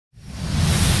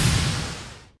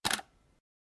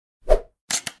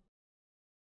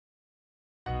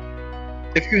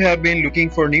If you have been looking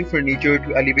for new furniture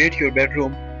to elevate your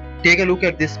bedroom, take a look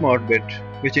at this smart bed,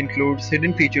 which includes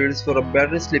hidden features for a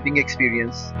better sleeping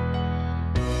experience.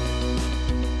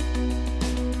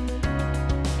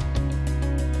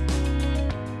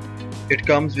 It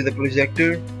comes with a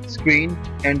projector, screen,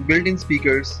 and built-in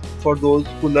speakers for those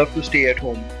who love to stay at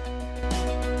home.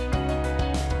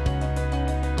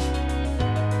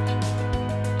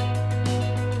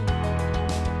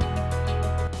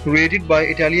 Created by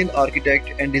Italian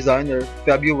architect and designer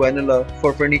Fabio Vanella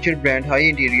for furniture brand High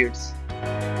Interiors.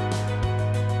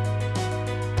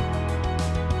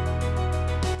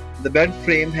 The bed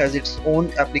frame has its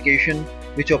own application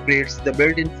which operates the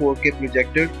built-in 4K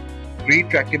projector,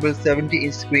 retractable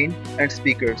 70-inch screen and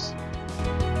speakers.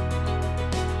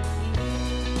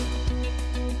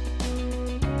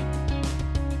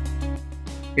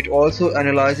 It also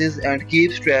analyzes and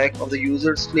keeps track of the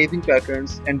user's sleeping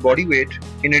patterns and body weight,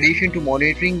 in addition to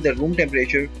monitoring the room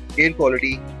temperature, air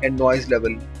quality, and noise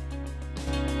level.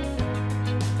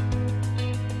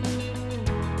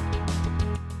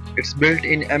 Its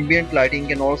built-in ambient lighting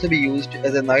can also be used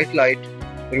as a night light,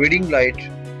 reading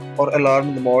light, or alarm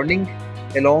in the morning,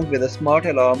 along with a smart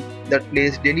alarm that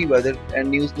plays daily weather and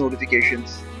news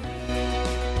notifications.